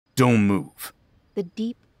Don't move. The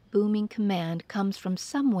deep, booming command comes from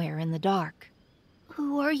somewhere in the dark.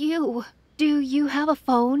 Who are you? Do you have a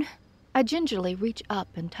phone? I gingerly reach up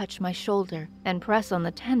and touch my shoulder and press on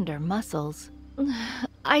the tender muscles.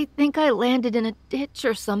 I think I landed in a ditch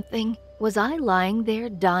or something. Was I lying there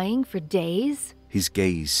dying for days? His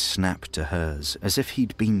gaze snapped to hers as if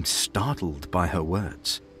he'd been startled by her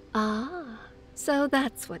words. Ah, so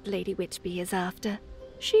that's what Lady Witchby is after.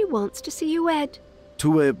 She wants to see you wed.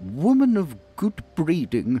 To a woman of good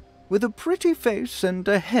breeding, with a pretty face and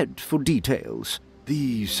a head for details.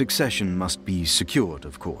 The succession must be secured,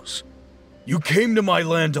 of course. You came to my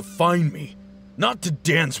land to find me, not to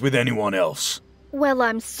dance with anyone else. Well,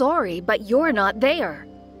 I'm sorry, but you're not there.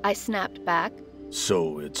 I snapped back.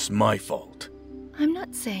 So it's my fault. I'm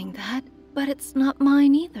not saying that, but it's not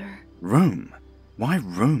mine either. Rome? Why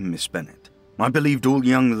Rome, Miss Bennet? I believed all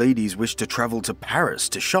young ladies wished to travel to Paris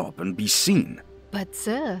to shop and be seen. But,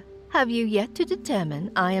 sir, have you yet to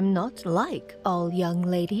determine I am not like all young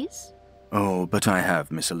ladies? Oh, but I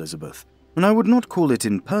have, Miss Elizabeth. And I would not call it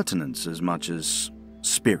impertinence as much as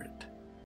spirit.